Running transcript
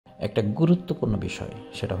একটা গুরুত্বপূর্ণ বিষয়,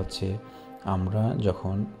 সেটা হচ্ছে আমরা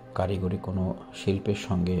যখন কারিগরি কোনো শিল্পের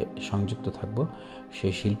সঙ্গে সংযুক্ত থাকব,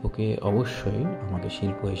 সেই শিল্পকে অবশ্যই আমাকে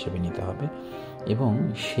শিল্প হিসেবে নিতে হবে এবং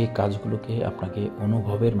সেই কাজগুলোকে আপনাকে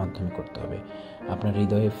অনুভবের মাধ্যমে করতে হবে, আপনার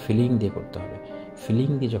হৃদয়ে ফিলিং দিয়ে করতে হবে। ফিলিং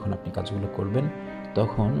দিয়ে যখন আপনি কাজগুলো করবেন,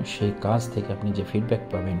 তখন সেই কাজ থেকে আপনি যে ফিডব্যাক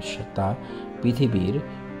পাবেন তা পৃথিবীর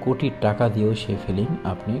কোটি টাকা দিয়েও সেই ফিলিং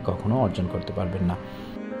আপনি কখনো অর্জন করতে পারবেন না।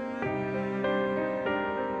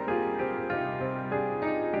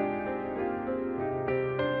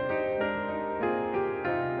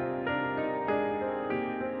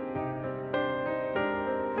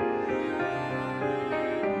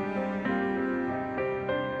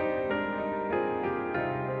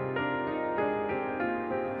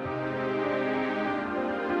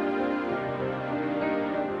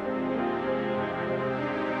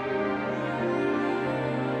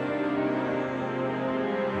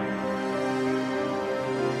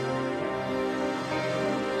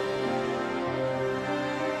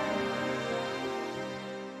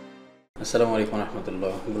 আসসালামু আলাইকুম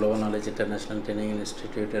রহমতুল্লাহ। গ্লোবাল নলেজ ইন্টারন্যাশনাল ট্রেনিং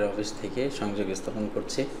ইনস্টিটিউটের অফিস থেকে সংযোগ স্থাপন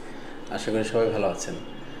করছি। আশা করি সবাই ভালো আছেন।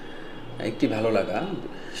 একটি ভালো লাগা,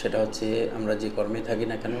 সেটা হচ্ছে আমরা যে কর্মে থাকি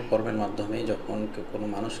না কেন, কর্মের মাধ্যমে যখন কোনো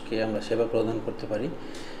মানুষকে আমরা সেবা প্রদান করতে পারি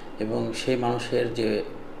এবং সেই মানুষের যে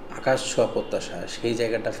আকাশ ছোঁয়া প্রত্যাশা, সেই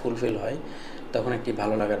জায়গাটা ফুলফিল হয়, তখন একটি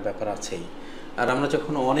ভালো লাগার ব্যাপার আছেই। আর আমরা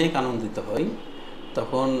যখন অনেক আনন্দিত হই,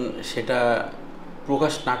 তখন সেটা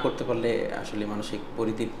প্রকাশ না করতে পারলে আসলে মানসিক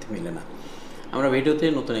পরিতৃপ্তি মিলে না। আমরা ভিডিওতে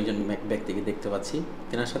নতুন একজন ব্যক্তিকে দেখতে পাচ্ছি।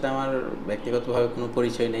 তেনার সাথে আমার ব্যক্তিগতভাবে কোনো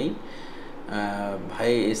পরিচয় নেই।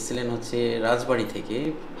 ভাই এসেছিলেন হচ্ছে রাজবাড়ি থেকে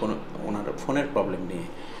ওনার ফোনের প্রবলেম নিয়ে।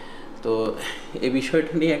 তো এই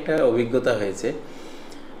বিষয়টা নিয়ে একটা অভিজ্ঞতা হয়েছে।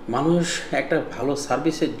 মানুষ একটা ভালো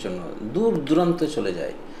সার্ভিসের জন্য দূর দূরান্তে চলে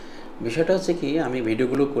যায়। বিষয়টা হচ্ছে কি, আমি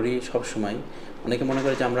ভিডিওগুলো করি সব সময়, অনেকে মনে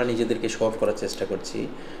করে যে আমরা নিজেদেরকে শো অফ করার চেষ্টা করছি।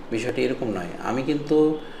 বিষয়টা এরকম নয়। আমি কিন্তু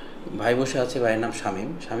ভাই বসে আছে, ভাইয়ের নাম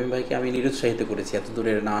শামীম ভাইকে আমি নিরুৎসাহিত করেছি এত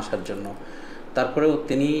দূরে না আসার জন্য। তারপরেও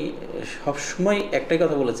তিনি সবসময় একটাই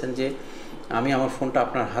কথা বলেছেন যে আমি আমার ফোনটা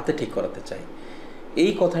আপনার হাতে ঠিক করাতে চাই।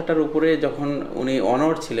 এই কথাটার উপরে যখন উনি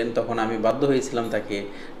অনড় ছিলেন, তখন আমি বাধ্য হয়েছিলাম তাকে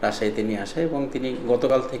রাজশাহীতে নিয়ে আসা, এবং তিনি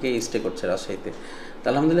গতকাল থেকে স্টে করছে রাজশাহীতে।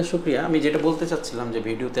 আলহামদুলিল্লাহ, শুক্রিয়া। আমি যেটা বলতে চাচ্ছিলাম যে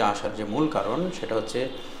ভিডিওতে আসার যে মূল কারণ, সেটা হচ্ছে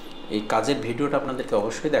এই কাজের ভিডিওটা আপনাদেরকে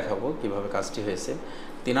অবশ্যই দেখাবো কীভাবে কাজটি হয়েছে।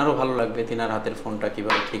 তিনারও ভালো লাগবে, তিনার হাতের ফোনটা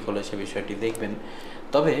কীভাবে ঠিক হলো সে বিষয়টি দেখবেন।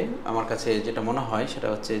 তবে আমার কাছে যেটা মনে হয় সেটা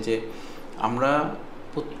হচ্ছে যে আমরা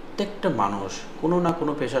প্রত্যেকটা মানুষ কোনো না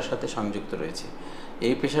কোনো পেশার সাথে সংযুক্ত রয়েছে।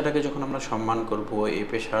 এই পেশাটাকে যখন আমরা সম্মান করব, এই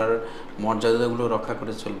পেশার মর্যাদাগুলো রক্ষা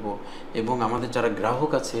করে চলব এবং আমাদের যারা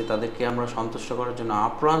গ্রাহক আছে তাদেরকে আমরা সন্তুষ্ট করার জন্য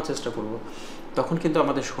আপ্রাণ চেষ্টা করব, তখন কিন্তু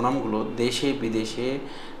আমাদের সুনামগুলো দেশে বিদেশে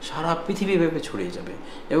সারা পৃথিবীব্যাপী ছড়িয়ে যাবে।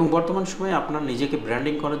 এবং বর্তমান সময়ে আপনার নিজেকে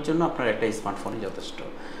ব্র্যান্ডিং করার জন্য আপনার একটা স্মার্টফোনই যথেষ্ট।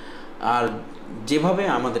 আর যেভাবে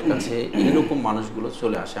আমাদের কাছে এরকম মানুষগুলো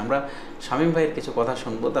চলে আসে, আমরা শামীম ভাইয়ের কিছু কথা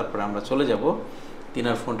শুনবো, তারপরে আমরা চলে যাব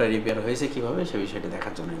তিনার ফোনটা রিপেয়ার হয়েছে কীভাবে সে বিষয়টি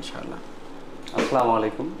দেখার জন্য ইনশাআল্লাহ। আসসালামু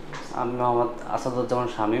আলাইকুম, আমি মোহাম্মদ আসাদুজ্জামান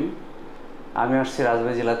শামীম। আমি আসছি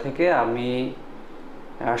রাজবাড়ী জেলা থেকে। আমি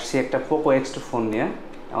আসছি একটা পোকো X2 ফোন নিয়ে।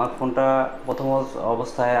 আমার ফোনটা প্রথম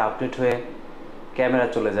অবস্থায় আপডেট হয়ে ক্যামেরা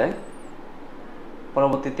চলে যায়।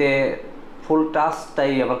 পরবর্তীতে ফুল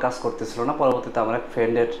টাচটাই আমার কাজ করতেছিল না। পরবর্তীতে আমার এক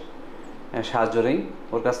ফ্রেন্ডের সাহায্য নেই,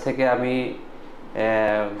 ওর কাছ থেকে আমি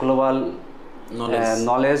global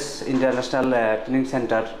knowledge international training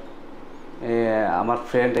centre, আমার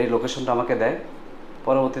ফ্রেন্ড এই লোকেশনটা আমাকে দেয়।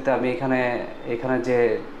 পরবর্তীতে আমি এখানে যে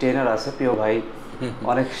ট্রেনার আছে প্রিয় ভাই,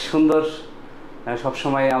 অনেক সুন্দর,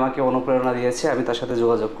 সবসময় আমাকে অনুপ্রেরণা দিয়েছে। আমি তার সাথে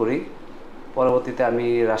যোগাযোগ করি। পরবর্তীতে আমি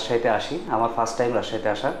রাজশাহীতে আসি। আমার ফার্স্ট টাইম রাজশাহীতে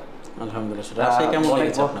আসা।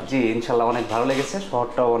 আলহামদুলিল্লাহ। জি, ইনশাল্লাহ অনেক ভালো লেগেছে।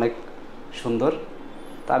 শহরটাও অনেক সুন্দর।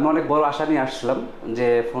 তা আমি অনেক বড় আশা নিয়ে আসছিলাম যে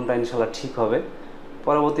ফোনটা ইনশাল্লাহ ঠিক হবে।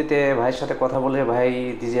 পরবর্তীতে ভাইয়ের সাথে কথা বলে ভাই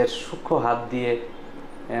নিজের সূক্ষ্ম হাত দিয়ে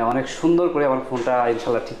অনেক সুন্দর করে আমার ফোনটা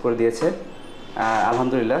ইনশাল্লাহ ঠিক করে দিয়েছে।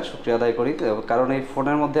 আলহামদুলিল্লাহ, শুকরিয়া আদায় করি। কারণ এই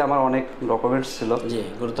ফোনের মধ্যে আমার অনেক ডকুমেন্টস ছিল,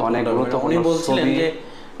 অনেক গুরুত্বপূর্ণ।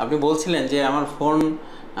 আপনি বলছিলেন যে আমার ফোন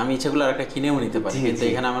আমি ইচ্ছেগুলো আর একটা কিনেও নিতে পারি, কিন্তু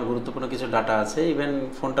এখানে আমার গুরুত্বপূর্ণ কিছু ডাটা আছে। ইভেন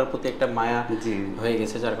ফোনটার প্রতি একটা মায়া হয়ে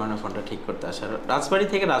গেছে, যার কারণে ফোনটা ঠিক করতে আসা। রাজবাড়ি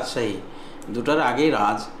থেকে রাজশাহী, দুটার আগেই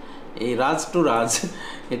এই রাজ টু রাজ,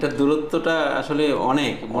 এটার দূরত্বটা আসলে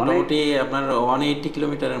অনেক, মোটামুটি আপনার 180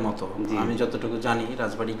 কিলোমিটারের মতো আমি যতটুকু জানি।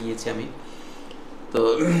 রাজবাড়ি গিয়েছি আমি, তো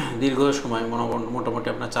দীর্ঘ সময় মোটামুটি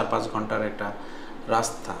আপনার 4-5 ঘন্টার একটা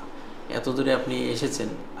রাস্তা, এত দূরে আপনি এসেছেন।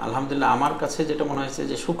 আলহামদুলিল্লাহ, আমার কাছে যেটা মনে হয়েছে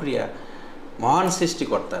যে শুকরিয়া মহান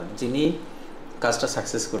সৃষ্টিকর্তার, যিনি কাজটা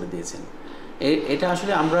সাকসেস করে দিয়েছেন। এটা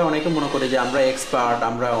আসলে আমরা অনেকে মনে করি যে আমরা এক্সপার্ট,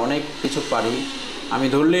 আমরা অনেক কিছু পারি, আমি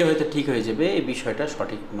ধরলেই হয়তো ঠিক হয়ে যাবে, এই বিষয়টা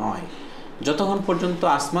সঠিক নয়। যতক্ষণ পর্যন্ত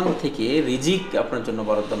আসমান থেকে রিজিক আপনার জন্য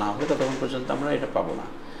বরাদ্দ না হবে ততক্ষণ পর্যন্ত আমরা এটা পাবো না।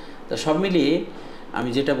 তো সব মিলিয়ে আমি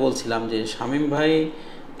যেটা বলছিলাম যে শামীম ভাই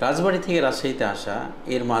রাজবাড়ি থেকে রাজশাহীতে আসা,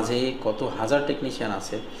 এর মাঝে কত হাজার টেকনিশিয়ান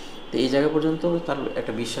আছে, তো এই জায়গা পর্যন্ত তার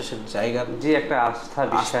একটা বিশ্বাসের জায়গা, যে একটা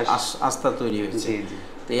আস্থা তৈরি হয়েছে।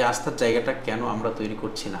 তো এই আস্থার জায়গাটা কেন আমরা তৈরি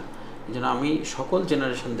করছি না? এই জন্য আমি সকল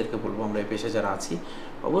জেনারেশনদেরকে বলবো, আমরা এই পেশে যারা আছি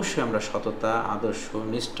অবশ্যই আমরা সততা, আদর্শ,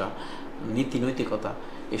 নিষ্ঠা, নীতি নৈতিকতা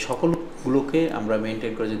এই সকলগুলোকে আমরা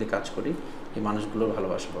মেনটেন করে যদি কাজ করি, এই মানুষগুলোর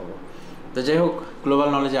ভালোবাসা পাবো। তো যাই হোক, গ্লোবাল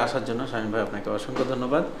নলেজে আসার জন্য শামীম ভাই আপনাকে অসংখ্য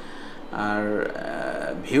ধন্যবাদ। আর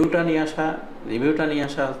রিভিউটা নিয়ে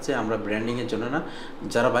আসা হচ্ছে আমরা ব্র্যান্ডিংয়ের জন্য না।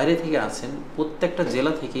 যারা বাইরে থেকে আছেন প্রত্যেকটা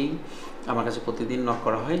জেলা থেকেই আমার কাছে প্রতিদিন নক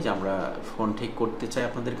করা হয় যে আমরা ফোন ঠিক করতে চাই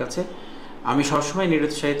আপনাদের কাছে। আমি সবসময়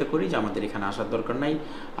নিরুৎসাহিত করি যে আমাদের এখানে আসার দরকার নাই,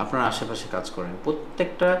 আপনারা আশেপাশে কাজ করেন।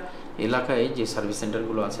 প্রত্যেকটা এলাকায় যে সার্ভিস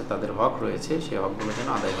সেন্টারগুলো আছে তাদের হক রয়েছে, সেই হকগুলো যেন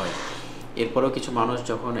আদায় হয়। এরপরেও কিছু মানুষ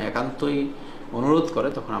যখন একান্তই অনুরোধ করে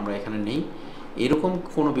তখন আমরা এখানে নেই। এরকম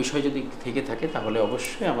কোনো বিষয় যদি থেকে থাকে তাহলে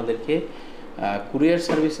অবশ্যই আমাদেরকে কুরিয়ার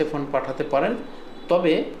সার্ভিসে ফোন পাঠাতে পারেন,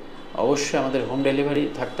 তবে অবশ্যই আমাদের হোম ডেলিভারি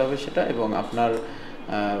থাকতে হবে সেটা। এবং আপনার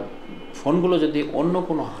ফোনগুলো যদি অন্য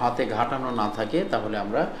কোনো হাতে ঘাটানো না থাকে তাহলে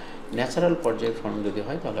আমরা ন্যাচারাল পর্যায়ে ফোন যদি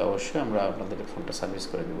হয় তাহলে অবশ্যই আমরা আপনাদের ফোনটা সার্ভিস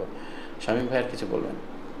করে দেব। শামীম ভাই আর কিছু বলবেন?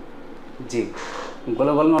 জি,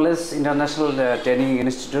 global knowledge international training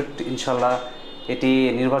institute ইনশাল্লাহ এটি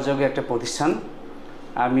নির্ভরযোগ্য একটা প্রতিষ্ঠান।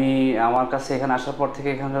 আমার কাছে এখানে আসার পর থেকে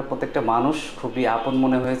এখানকার প্রত্যেকটা মানুষ খুবই আপন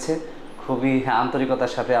মনে হয়েছে, খুবই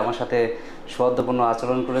আন্তরিকতার সাথে আমার সাথে সৌহার্দ্যপূর্ণ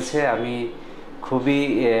আচরণ করেছে। আমি খুবই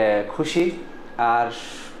খুশি। আর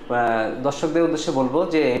দর্শকদের উদ্দেশ্যে বলবো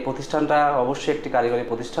যে এই প্রতিষ্ঠানটা অবশ্যই একটি কারিগরি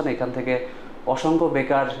প্রতিষ্ঠান। এখান থেকে অসংখ্য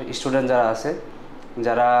বেকার স্টুডেন্ট যারা আছে,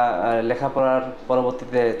 যারা লেখাপড়ার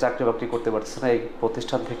পরবর্তীতে চাকরি বাকরি করতে পারতেছে না, এই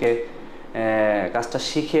প্রতিষ্ঠান থেকে কাজটা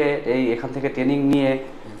শিখে এখান থেকে ট্রেনিং নিয়ে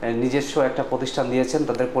নিজস্ব একটা প্রতিষ্ঠান দিয়েছেন,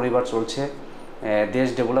 তাদের পরিবার চলছে, দেশ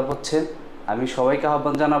ডেভেলপ হচ্ছে। আমি সবাইকে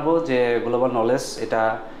আহ্বান জানাবো যে গ্লোবাল নলেজ এটা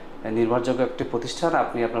নির্ভরযোগ্য একটি প্রতিষ্ঠান।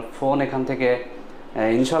 আপনি আপনার ফোন এখান থেকে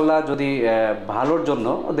ইনশাল্লাহ যদি ভালোর জন্য,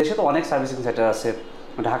 দেশে তো অনেক সার্ভিসিং সেন্টার আছে,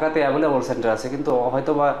 ঢাকাতে অ্যাভেলেবল সেন্টার আছে, কিন্তু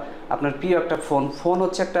হয়তো বা আপনার প্রিয় একটা ফোন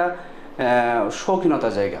হচ্ছে একটা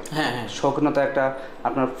শৌখিনতার জায়গা। হ্যাঁ, শৌখিনতা একটা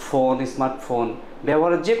আপনার ফোন, স্মার্টফোন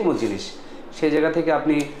ব্যবহারের যে কোনো জিনিস, সেই জায়গা থেকে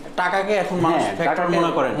আপনি টাকাকে এখন মানুষ ফ্যাক্টর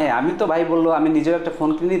মনে করেন। হ্যাঁ, আমি তো ভাই বললো আমি নিজেও একটা ফোন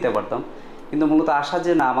কিনে নিতে পারতাম, কিন্তু মূলত আশা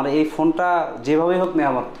যে না, আমার এই ফোনটা যেভাবেই হোক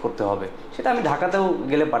মেরামত করতে হবে, সেটা আমি ঢাকাতেও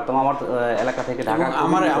গেলে পারতাম, আমার এলাকা থেকে ঢাকা।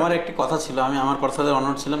 আমার একটি কথা ছিল, আমি আমার কথাদের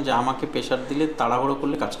অনুরোধ ছিলাম যে আমাকে প্রেশার দিলে তাড়াহুড়ো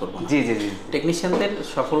করলে কাজ করবো না। জি জি জি। টেকনিশিয়ানদের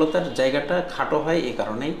সফলতার জায়গাটা খাটো হয় এই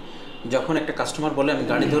কারণেই, যখন একটা কাস্টমার বলে আমি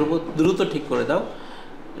গাড়ি ধরবো, দ্রুত ঠিক করে দাও,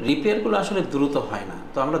 রিপেয়ারগুলো আসলে দ্রুত হয় না।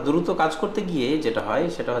 তো আমরা দ্রুত কাজ করতে গিয়ে যেটা হয়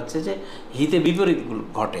সেটা হচ্ছে যে হিতে বিপরীতগুলো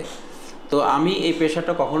ঘটে। তো আমি এই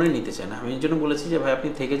পেশাটা কখনোই নিতে চাই না। আমি এর জন্য বলেছি যে ভাই আপনি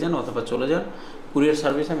থেকে যান অথবা চলে যান, কুরিয়ার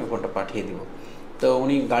সার্ভিসে আমি ফোনটা পাঠিয়ে দিব। তো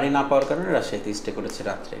উনি গাড়ি না পাওয়ার কারণে রাজশাহীতে স্টে করেছে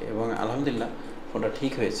রাত্রে, এবং আলহামদুলিল্লাহ ফোনটা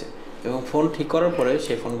ঠিক হয়েছে। এবং ফোন ঠিক করার পরে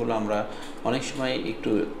সেই ফোনগুলো আমরা অনেক সময় একটু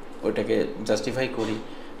ওইটাকে জাস্টিফাই করি,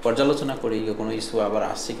 পর্যালোচনা করি যে কোনো ইস্যু আবার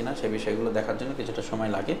আসছে কিনা, সেই বিষয়গুলো দেখার জন্য কিছুটা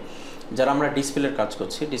সময় লাগে। যারা আমরা ডিসপ্লের কাজ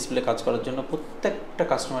করছি, ডিসপ্লে কাজ করার জন্য প্রত্যেকটা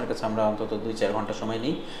কাস্টমারের কাছে আমরা অন্তত 2-4 ঘন্টা সময়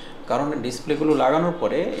নিই, কারণ ডিসপ্লেগুলো লাগানোর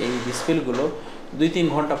পরে এই ডিসপ্লেগুলো 2-3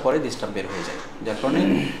 ঘন্টা পরে ডিস্টার্ব বের হয়ে যায়, যার কারণে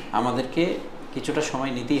আমাদেরকে কিছুটা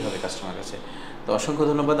সময় নিতেই হবে কাস্টমার কাছে। তো অসংখ্য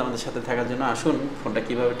ধন্যবাদ আমাদের সাথে থাকার জন্য। আসুন ফোনটা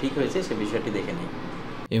কীভাবে ঠিক হয়েছে সে বিষয়টি দেখে নিই।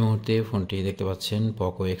 এই মুহূর্তে ফোনটি দেখতে পাচ্ছেন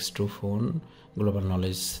Poco X2 phone, global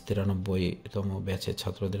knowledge 93তম ব্যাচের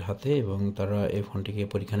ছাত্রদের হাতে, এবং তারা এই ফোনটিকে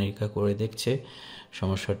পরীক্ষা নিরীক্ষা করে দেখছে।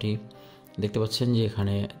 সমস্যাটি দেখতে পাচ্ছেন যে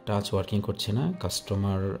এখানে টাচ ওয়ার্কিং করছে না।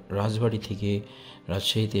 কাস্টমার রাজবাড়ি থেকে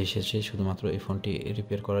রাজশাহীতে এসেছে শুধুমাত্র এই ফোনটি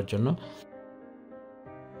রিপেয়ার করার জন্য।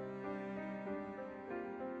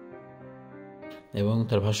 এবং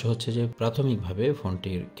তার ভাষ্য হচ্ছে যে প্রাথমিকভাবে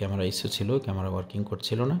ফোনটির ক্যামেরা ইস্যু ছিল, ক্যামেরা ওয়ার্কিং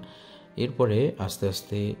করছিল না। এরপরে আস্তে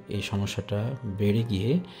আস্তে এই সমস্যাটা বেড়ে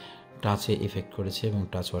গিয়ে টাচে এফেক্ট করেছে এবং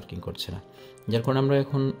টাচ ওয়ার্কিং করছে না, যার কারণে আমরা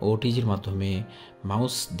এখন ওটিজির মাধ্যমে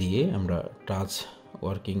মাউস দিয়ে আমরা টাচ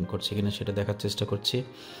ওয়ার্কিং করছে কিনা সেটা দেখার চেষ্টা করছি।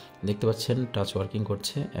 দেখতে পাচ্ছেন টাচ ওয়ার্কিং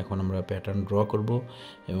করছে। এখন আমরা প্যাটার্ন ড্র করব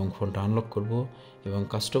এবং ফোনটা আনলক করব। এবং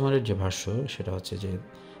কাস্টমারের যে ভাষ্য সেটা হচ্ছে যে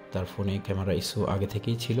তার ফোনে ক্যামেরা ইস্যু আগে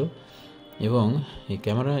থেকেই ছিল, এবং এই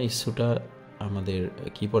ক্যামেরা ইস্যুটা আমাদের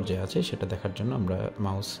কী পর্যায়ে আছে সেটা দেখার জন্য আমরা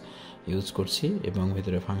মাউস ইউজ করছি এবং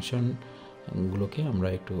ভিতরে ফাংশনগুলোকে আমরা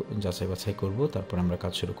একটু যাচাই বাছাই করব, তারপর আমরা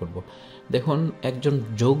কাজ শুরু করব। দেখুন, একজন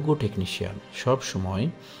যোগ্য টেকনিশিয়ান সব সময়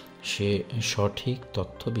সে সঠিক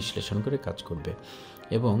তথ্য বিশ্লেষণ করে কাজ করবে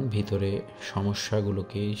এবং ভিতরে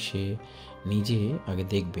সমস্যাগুলোকে সে নিজে আগে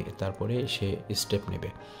দেখবে, তারপরে সে স্টেপ নেবে।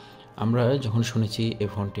 আমরা যখন শুনেছি এই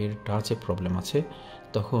ফোনটির টাচে প্রবলেম আছে,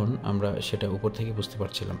 তখন আমরা সেটা উপর থেকে বুঝতে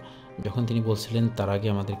পারছিলাম। যখন তিনি বলছিলেন তার আগে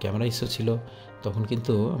আমাদের ক্যামেরা ইস্যু ছিল, তখন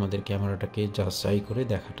কিন্তু আমাদের ক্যামেরাটাকে যাচাই করে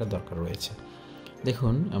দেখাটা দরকার রয়েছে।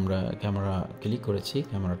 দেখুন, আমরা ক্যামেরা ক্লিক করেছি,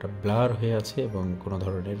 ক্যামেরাটা ব্লার হয়ে আছে এবং কোনো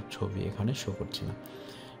ধরনের ছবি এখানে শো করছে না।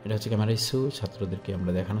 এটা হচ্ছে ক্যামেরা ইস্যু। ছাত্রদেরকে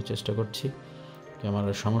আমরা দেখানোর চেষ্টা করছি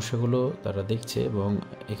ক্যামেরার সমস্যাগুলো, তারা দেখছে এবং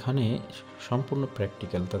এখানে সম্পূর্ণ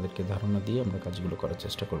প্র্যাকটিক্যাল তাদেরকে ধারণা দিয়ে আমরা কাজগুলো করার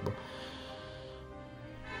চেষ্টা করব।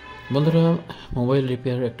 বন্ধুরা, মোবাইল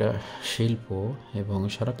রিপেয়ার একটা শিল্প এবং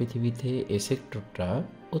সারা পৃথিবীতে এই সেক্টরটা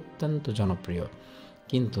অত্যন্ত জনপ্রিয়,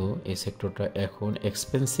 কিন্তু এই সেক্টরটা এখন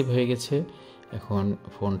এক্সপেন্সিভ হয়ে গেছে। এখন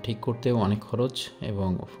ফোন ঠিক করতেও অনেক খরচ এবং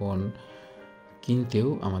ফোন কিনতেও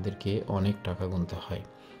আমাদেরকে অনেক টাকা গুনতে হয়,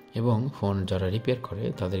 এবং ফোন যারা রিপেয়ার করে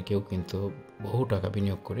তাদেরকেও কিন্তু বহু টাকা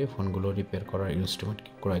বিনিয়োগ করে ফোনগুলো রিপেয়ার করার ইনস্ট্রুমেন্ট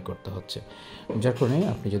ক্রয় করতে হচ্ছে। যার কারণে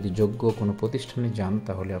আপনি যদি যোগ্য কোনো প্রতিষ্ঠানে যান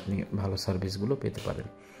তাহলে আপনি ভালো সার্ভিসগুলো পেতে পারেন।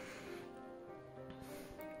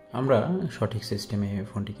 আমরা সঠিক সিস্টেমে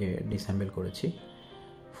ফোনটিকে ডিসঅ্যাসেম্বল করেছি।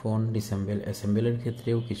 ফোন অ্যাসেম্বলের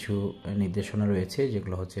ক্ষেত্রেও কিছু নির্দেশনা রয়েছে,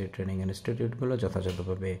 যেগুলো হচ্ছে ট্রেনিং ইনস্টিটিউটগুলো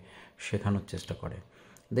যথাযথভাবে শেখানোর চেষ্টা করে।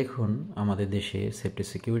 দেখুন, আমাদের দেশে সেফটি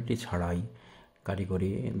সিকিউরিটি ছাড়াই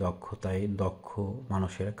কারিগরি দক্ষতায় দক্ষ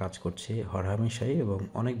মানুষেরা কাজ করছে হরহামেশাই, এবং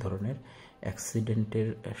অনেক ধরনের অ্যাক্সিডেন্টের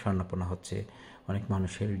সম্ভাবনা হচ্ছে, অনেক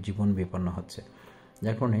মানুষের জীবন বিপন্ন হচ্ছে।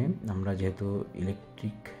 যার কারণে আমরা যেহেতু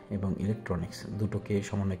ইলেকট্রিক এবং ইলেকট্রনিক্স দুটোকে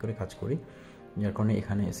সমন্বয় করে কাজ করি, যার কারণে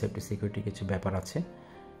এখানে সেফটি সিকিউরিটি কিছু ব্যাপার আছে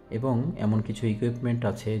এবং এমন কিছু ইকুইপমেন্ট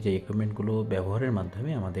আছে যে ইকুইপমেন্টগুলো ব্যবহারের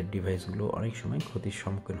মাধ্যমে আমাদের ডিভাইসগুলো অনেক সময় ক্ষতির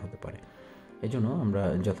সম্মুখীন হতে পারে। এজন্য আমরা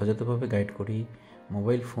যথাযথভাবে গাইড করি।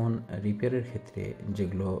 মোবাইল ফোন রিপেয়ারের ক্ষেত্রে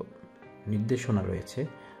যেগুলো নির্দেশনা রয়েছে,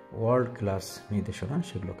 ওয়ার্ল্ড ক্লাস নির্দেশনা,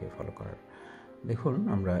 সেগুলোকে ফলো করার। দেখুন,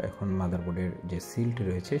 আমরা এখন মাদারবোর্ডের যে সিলটি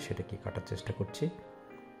রয়েছে সেটাকে কাটার চেষ্টা করছি,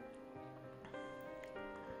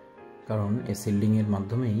 কারণ এই সিল্ডিংয়ের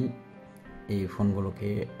মাধ্যমেই এই ফোনগুলোকে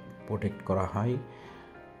প্রোটেক্ট করা হয়।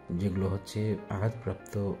 যেগুলো হচ্ছে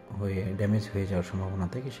আঘাতপ্রাপ্ত হয়ে ড্যামেজ হয়ে যাওয়ার সম্ভাবনা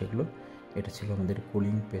থাকে সেগুলো। এটা ছিল আমাদের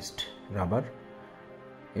কুলিং পেস্ট রাবার,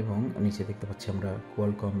 এবং নিচে দেখতে পাচ্ছি আমরা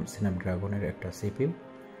কোয়ালকম স্ন্যাপড্রাগনের একটা সিপিইউ,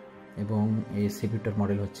 এবং এই সিপিইউটার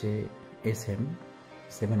মডেল হচ্ছে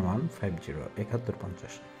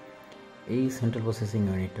SM7150 এই সেন্ট্রাল প্রসেসিং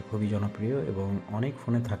ইউনিটটা খুবই জনপ্রিয় এবং অনেক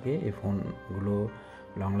ফোনে থাকে। এই ফোনগুলো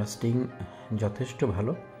লং লাস্টিং যথেষ্ট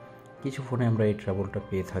ভালো। কিছু ফোনে আমরা এই ট্রাবলটা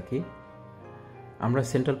পেয়ে থাকি। আমরা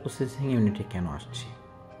সেন্ট্রাল প্রসেসিং ইউনিটে কেন আসছি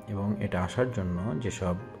এবং এটা আসার জন্য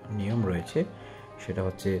যেসব নিয়ম রয়েছে, সেটা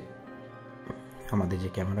হচ্ছে আমাদের যে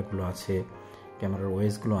ক্যামেরাগুলো আছে, ক্যামেরার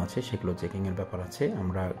ওয়েসগুলো আছে, সেগুলো চেকিংয়ের ব্যাপার আছে।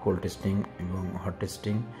 আমরা কোল্ড টেস্টিং এবং হট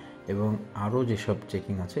টেস্টিং এবং আরও যেসব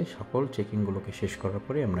চেকিং আছে, সকল চেকিংগুলোকে শেষ করার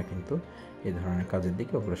পরে আমরা কিন্তু এই ধরনের কাজের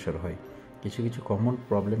দিকে অগ্রসর হই। কিছু কিছু কমন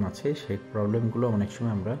প্রবলেম আছে, সেই প্রবলেমগুলো অনেক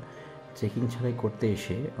সময় আমরা চেকিং ছাড়াই করতে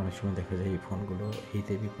এসে অনেক সময় দেখা যায় এই ফোনগুলো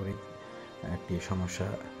হিতে বিপরীত একটি সমস্যা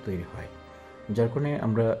তৈরি হয়। যার কারণে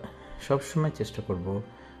আমরা সবসময় চেষ্টা করব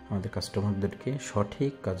আমাদের কাস্টমারদেরকে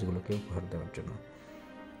সঠিক কাজগুলোকে উপহার দেওয়ার জন্য।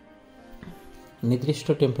 নির্দিষ্ট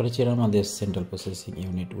টেম্পারেচারে আমাদের সেন্ট্রাল প্রসেসিং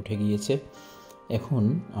ইউনিট উঠে গিয়েছে। এখন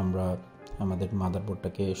আমরা আমাদের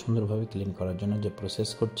মাদারবোর্ডটাকে সুন্দরভাবে ক্লিন করার জন্য যে প্রসেস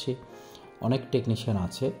করছি, অনেক টেকনিশিয়ান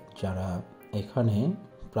আছে যারা এখানে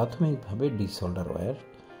প্রাথমিকভাবে ডিসোল্ডার ওয়্যার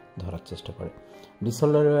ধরার চেষ্টা করে।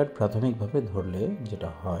 ডিসোল্ডার ওয়্যার প্রাথমিকভাবে ধরলে যেটা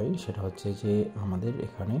হয় সেটা হচ্ছে যে আমাদের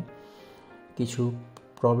এখানে কিছু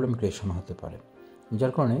প্রবলেম ক্রিয়েশন হতে পারে।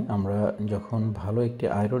 যার কারণে আমরা যখন ভালো একটি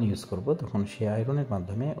আয়রন ইউজ করব, তখন সেই আয়রনের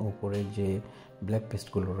মাধ্যমে উপরের যে ব্ল্যাক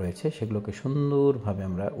পেস্টগুলো রয়েছে সেগুলোকে সুন্দরভাবে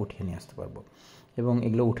আমরা উঠিয়ে নিয়ে আসতে পারবো, এবং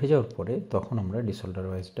এগুলো উঠে যাওয়ার পরে তখন আমরা ডিসোল্ডার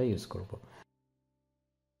ওয়্যারটা ইউজ করব।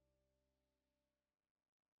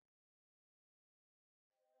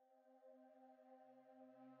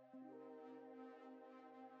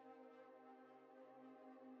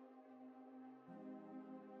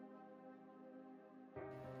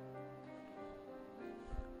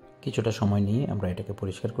 কিছুটা সময় নিয়ে আমরা এটাকে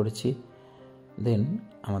পরিষ্কার করেছি। দেন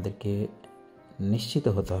আমাদেরকে নিশ্চিত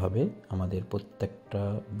হতে হবে আমাদের প্রত্যেকটা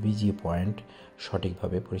বিজি পয়েন্ট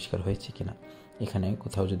সঠিকভাবে পরিষ্কার হয়েছে কিনা। এখানে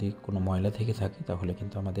কোথাও যদি কোনো ময়লা থেকে থাকে তাহলে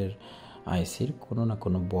কিন্তু আমাদের আইসির কোনো না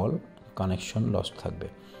কোনো বল কানেকশন লস থাকবে।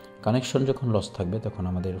 কানেকশন যখন লস থাকবে তখন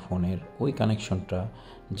আমাদের ফোনের ওই কানেকশনটা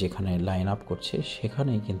যেখানে লাইন আপ করছে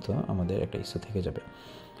সেখানেই কিন্তু আমাদের একটা ইস্যু থেকে যাবে।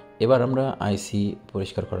 এবার আমরা আইসি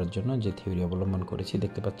পরিষ্কার করার জন্য যে থিওরি অবলম্বন করেছি,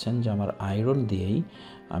 দেখতে পাচ্ছেন যে আমার আয়রন দিয়েই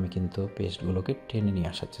আমি কিন্তু পেস্টগুলোকে টেনে নিয়ে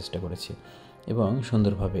আসার চেষ্টা করেছি এবং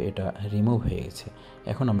সুন্দরভাবে এটা রিমুভ হয়ে গেছে।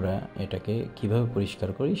 এখন আমরা এটাকে কিভাবে পরিষ্কার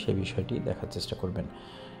করি সে বিষয়টি দেখার চেষ্টা করবেন।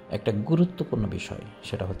 একটা গুরুত্বপূর্ণ বিষয়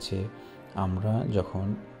সেটা হচ্ছে আমরা যখন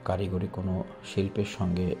কারিগরি কোনো শিল্পের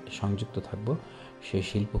সঙ্গে সংযুক্ত থাকব, সেই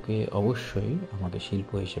শিল্পকে অবশ্যই আমাকে শিল্প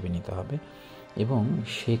হিসেবে নিতে হবে এবং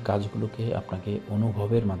সেই কাজগুলোকে আপনাকে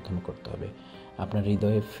অনুভবের মাধ্যমে করতে হবে, আপনার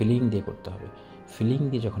হৃদয়ে ফিলিং দিয়ে করতে হবে। ফিলিং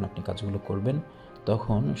দিয়ে যখন আপনি কাজগুলো করবেন,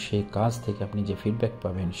 তখন সেই কাজ থেকে আপনি যে ফিডব্যাক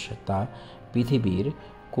পাবেন তা পৃথিবীর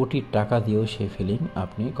কোটি টাকা দিয়েও সেই ফিলিং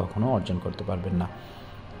আপনি কখনো অর্জন করতে পারবেন না।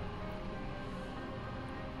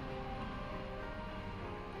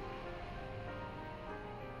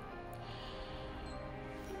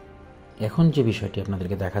 এখন যে বিষয়টি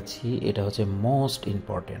আপনাদেরকে দেখাচ্ছি, এটা হচ্ছে মোস্ট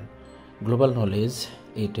ইম্পর্টেন্ট। গ্লোবাল নলেজ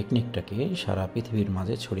এই টেকনিকটাকে সারা পৃথিবীর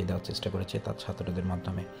মাঝে ছড়িয়ে দেওয়ার চেষ্টা করেছে তার ছাত্রদের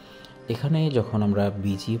মাধ্যমে। এখানে যখন আমরা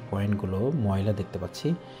বিজি পয়েন্টগুলো ময়লা দেখতে পাচ্ছি,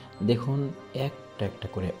 দেখুন একটা একটা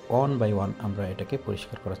করে ওয়ান বাই ওয়ান আমরা এটাকে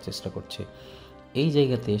পরিষ্কার করার চেষ্টা করছি। এই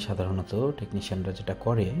জায়গাতে সাধারণত টেকনিশিয়ানরা যেটা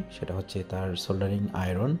করে সেটা হচ্ছে তার সোল্ডারিং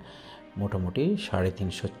আয়রন মোটামুটি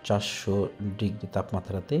 350-400 ডিগ্রি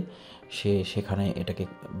তাপমাত্রাতে সেখানে এটাকে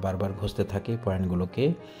বারবার ঘষতে থাকে পয়েন্টগুলোকে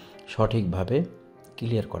সঠিকভাবে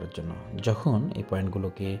ক্লিয়ার করার জন্য। যখন এই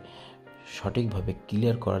পয়েন্টগুলোকে সঠিকভাবে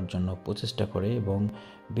ক্লিয়ার করার জন্য প্রচেষ্টা করে এবং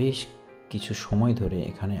বেশ কিছু সময় ধরে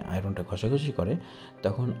এখানে আয়রনটা ঘষাঘষি করে,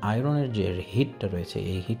 তখন আয়রনের যে হিটটা রয়েছে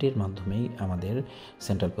এই হিটের মাধ্যমেই আমাদের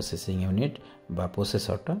সেন্ট্রাল প্রসেসিং ইউনিট বা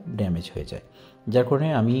প্রসেসরটা ড্যামেজ হয়ে যায়। যার কারণে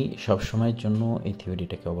আমি সবসময়ের জন্য এই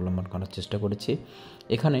থিওরিটাকে অবলম্বন করার চেষ্টা করেছি।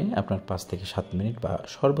 এখানে আপনার 5 থেকে 7 মিনিট বা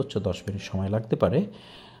সর্বোচ্চ 10 মিনিট সময় লাগতে পারে।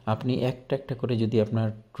 আপনি একটা একটা করে যদি আপনার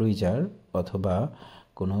টুইজার অথবা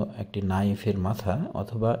কোনো একটি নাইফের মাথা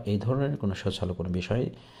অথবা এই ধরনের কোনো সচল কোনো বিষয়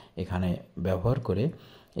এখানে ব্যবহার করে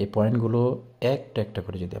এই পয়েন্টগুলো একটা একটা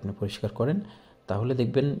করে যদি আপনি পরিষ্কার করেন, তাহলে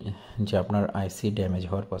দেখবেন যে আপনার আইসি ড্যামেজ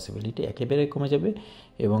হওয়ার পসিবিলিটি একেবারে কমে যাবে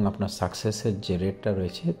এবং আপনার সাকসেসের যে রেটটা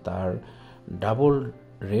রয়েছে তার ডাবল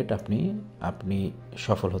রেট আপনি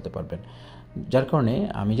সফল হতে পারবেন। যার কারণে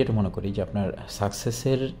আমি যেটা মনে করি যে আপনার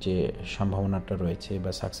সাকসেসের যে সম্ভাবনাটা রয়েছে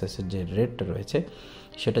বা সাকসেসের যে রেটটা রয়েছে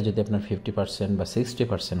সেটা যদি আপনার 50% বা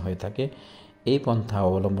 60% হয়ে থাকে, এই পন্থা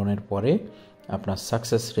অবলম্বনের পরে আপনার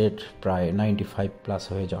সাকসেস রেট প্রায় 95+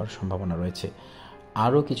 হয়ে যাওয়ার সম্ভাবনা রয়েছে।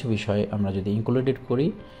 আরও কিছু বিষয় আমরা যদি ইনক্লুডেড করি,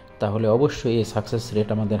 তাহলে অবশ্যই এই সাকসেস রেট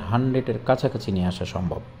আমাদের 100-এর কাছাকাছি নিয়ে আসা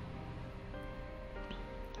সম্ভব।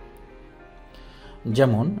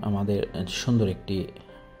 যেমন আমাদের সুন্দর একটি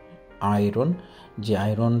আয়রন, যে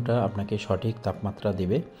আয়রনটা আপনাকে সঠিক তাপমাত্রা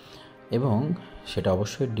দেবে এবং সেটা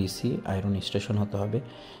অবশ্যই ডিসি আয়রন স্টেশন হতে হবে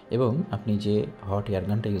এবং আপনি যে হট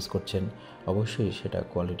এয়ারগানটা ইউজ করছেন অবশ্যই সেটা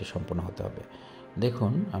কোয়ালিটি সম্পন্ন হতে হবে।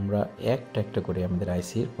 দেখুন আমরা একটা একটা করে আমাদের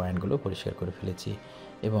আইসির পয়েন্টগুলো পরিষ্কার করে ফেলেছি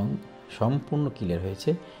এবং সম্পূর্ণ ক্লিয়ার হয়েছে,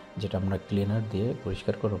 যেটা আমরা ক্লিনার দিয়ে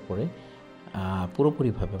পরিষ্কার করার পরে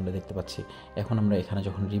পুরোপুরিভাবে আমরা দেখতে পাচ্ছি। এখন আমরা এখানে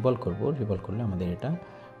যখন রিভলভ করলে আমাদের এটা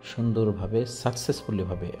সুন্দরভাবে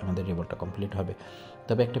সাকসেসফুলিভাবে আমাদের রিভলভটা কমপ্লিট হবে।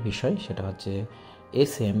 তবে একটা বিষয় সেটা হচ্ছে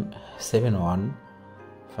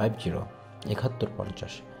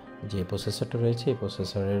SM7150 যে প্রসেসরটা রয়েছে, এই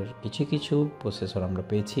প্রসেসরের কিছু প্রসেসর আমরা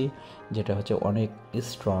পেয়েছি যেটা হচ্ছে অনেক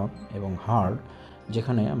স্ট্রং এবং হার্ড,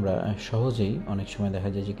 যেখানে আমরা সহজেই অনেক সময় দেখা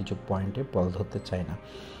যায় যে কিছু পয়েন্টে বল ধরতে চাই না।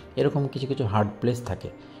 এরকম কিছু হার্ড প্লেস থাকে।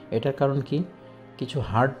 এটার কারণ কি, কিছু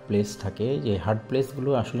হার্ড প্লেস থাকে, যে হার্ড প্লেসগুলো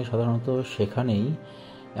আসলে সাধারণত সেখানেই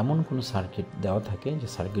এমন কোনো সার্কিট দেওয়া থাকে যে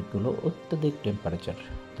সার্কিটগুলো অত্যাধিক টেম্পারেচার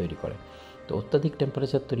তৈরি করে। তো অত্যাধিক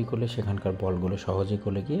টেম্পারেচার তৈরি করলে সেখানকার বলগুলো সহজে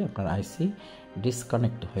গলে গিয়ে আপনার আইসি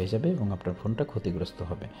ডিসকানেক্ট হয়ে যাবে এবং আপনার ফোনটা ক্ষতিগ্রস্ত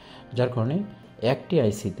হবে। যার কারণে একটি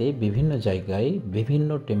আইসিতে বিভিন্ন জায়গায় বিভিন্ন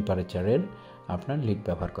টেম্পারেচারের আপনার লিড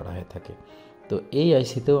ব্যবহার করা হয়ে থাকে। তো এই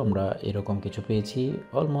আইসিতেও আমরা এরকম কিছু পেয়েছি,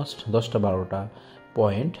 অলমোস্ট 10-12টা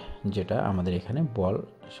পয়েন্ট, যেটা আমাদের এখানে বল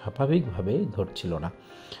স্বাভাবিকভাবে ধরছিল না।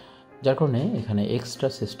 যার কারণে এখানে এক্সট্রা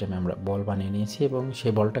সিস্টেমে আমরা বল বানিয়ে নিয়েছি এবং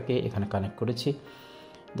সেই বলটাকে এখানে কানেক্ট করেছি।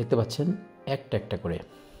 দেখতে পাচ্ছেন একটা একটা করে।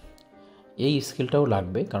 এই স্কিলটাও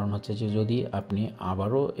লাগবে, কারণ হচ্ছে যে যদি আপনি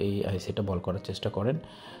আবারও এই আইসিটা বল করার চেষ্টা করেন,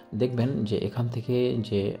 দেখবেন যে এখান থেকে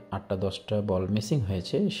যে 8-10টা বল মিসিং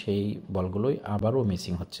হয়েছে সেই বলগুলোই আবারও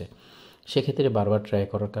মিসিং হচ্ছে। সেক্ষেত্রে বারবার ট্রাই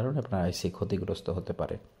করার কারণে আপনার আইসি ক্ষতিগ্রস্ত হতে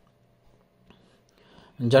পারে।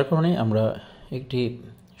 যার কারণে আমরা একটি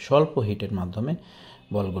স্বল্প হিটের মাধ্যমে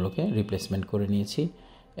বলগুলোকে রিপ্লেসমেন্ট করে নিয়েছি।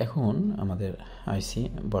 এখন আমাদের আইসি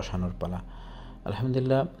বসানোর পালা।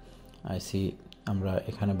 আলহামদুলিল্লাহ আইসি আমরা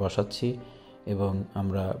এখানে বসাচ্ছি এবং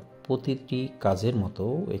আমরা প্রতিটি কাজের মতো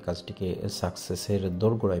এই কাজটিকে সাকসেসের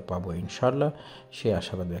দোরগোড়ায় পাবো ইনশাআল্লাহ, সে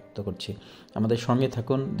আশাবাদ ব্যক্ত করছি। আমাদের সঙ্গে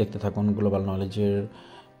থাকুন, দেখতে থাকুন গ্লোবাল নলেজের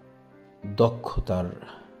দক্ষতার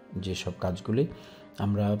যেসব কাজগুলি।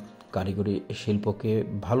 আমরা কারিগরি শিল্পকে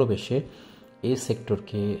ভালোবেসে এই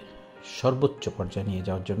সেক্টরকে সর্বোচ্চ পর্যায়ে নিয়ে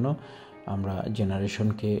যাওয়ার জন্য আমরা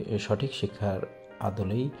জেনারেশনকে সঠিক শিক্ষার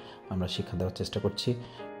আদলেই আমরা শিক্ষা দেওয়ার চেষ্টা করছি।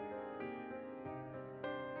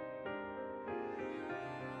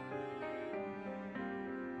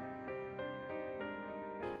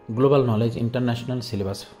 Global knowledge international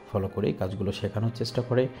syllabus follow করে কাজগুলো শেখানোর চেষ্টা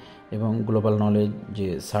করে এবং গ্লোবাল নলেজ যে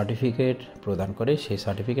সার্টিফিকেট প্রদান করে সেই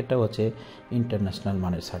সার্টিফিকেটটাও হচ্ছে ইন্টারন্যাশনাল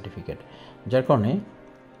মানের সার্টিফিকেট, যার কারণে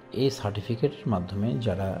এই সার্টিফিকেটের মাধ্যমে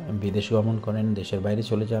যারা বিদেশ গমন করেন, দেশের বাইরে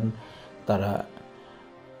চলে যান, তারা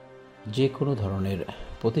যে কোনো ধরনের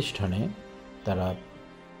প্রতিষ্ঠানে তারা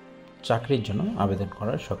চাকরির জন্য আবেদন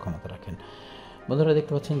করার সক্ষমতা রাখেন। বন্ধুরা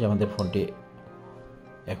দেখতে পাচ্ছেন যে আমাদের ফোনটি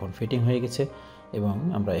এখন ফিটিং হয়ে গেছে এবং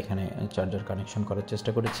আমরা এখানে চার্জার কানেকশন করার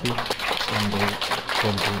চেষ্টা করেছি। আমাদের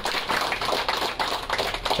ফোনটি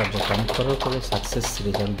চার্জার কানেক্ট করার পরে সাকসেস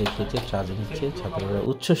রেজাল্ট দেখিয়েছে, চার্জ নিচ্ছে, ছাত্ররা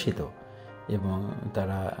উচ্ছ্বসিত এবং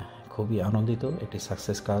তারা খুবই আনন্দিত। একটি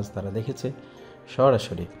সাকসেস কাজ তারা দেখেছে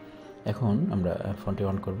সরাসরি। এখন আমরা ফোনটি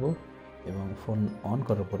অন করব এবং ফোন অন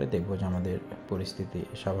করার পরে দেখব যে আমাদের পরিস্থিতি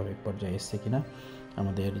স্বাভাবিক পর্যায়ে এসছে কিনা।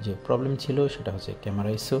 আমাদের যে প্রবলেম ছিল সেটা হচ্ছে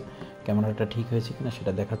ক্যামেরা ইস্যু, ক্যামেরাটা ঠিক হয়েছে কিনা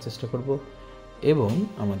সেটা দেখার চেষ্টা করব এবং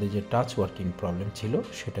আমাদের যে টাচ ওয়ার্কিং প্রবলেম ছিল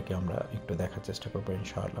সেটাকে আমরা একটু দেখার চেষ্টা করব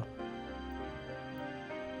ইনশাআল্লাহ।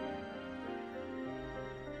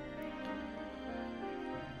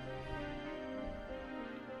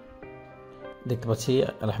 দেখতে পাচ্ছি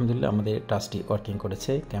আলহামদুলিল্লাহ আমাদের টাচটি ওয়ার্কিং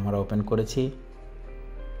করেছে। ক্যামেরা ওপেন করেছি,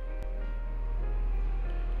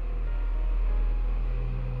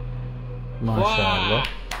 মাশাআল্লাহ।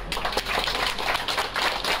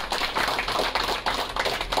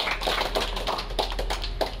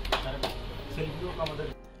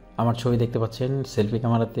 আমার ছবি দেখতে পাচ্ছেন সেলফি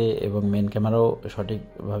ক্যামেরাতে এবং মেন ক্যামেরাও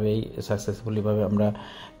সঠিকভাবেই সাকসেসফুলিভাবে আমরা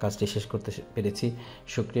কাজটি শেষ করতে পেরেছি।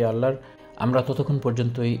 শুকরিয়া আল্লাহর। আমরা ততক্ষণ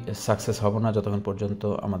পর্যন্তই সাকসেস হব না যতক্ষণ পর্যন্ত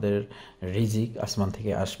আমাদের রিজিক আসমান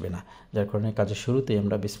থেকে আসবে না, যার কারণে কাজের শুরুতেই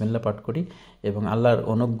আমরা বিসমিল্লাহ পাঠ করি এবং আল্লাহর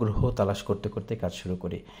অনুগ্রহ তালাশ করতে করতে কাজ শুরু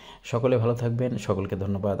করি। সকলে ভালো থাকবেন, সকলকে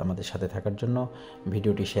ধন্যবাদ আমাদের সাথে থাকার জন্য।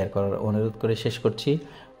 ভিডিওটি শেয়ার করার অনুরোধ করে শেষ করছি।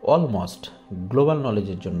 অলমোস্ট গ্লোবাল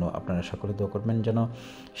নলেজের জন্য আপনারা সকলে দোয়া করবেন যেন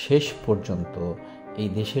শেষ পর্যন্ত এই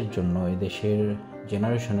দেশের জন্য, এই দেশের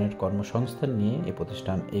জেনারেশনের কর্মসংস্থান নিয়ে এই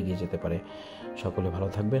প্রতিষ্ঠান এগিয়ে যেতে পারে। সকলে ভালো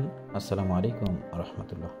থাকবেন। আসসালামু আলাইকুম ওয়া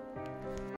রাহমাতুল্লাহ।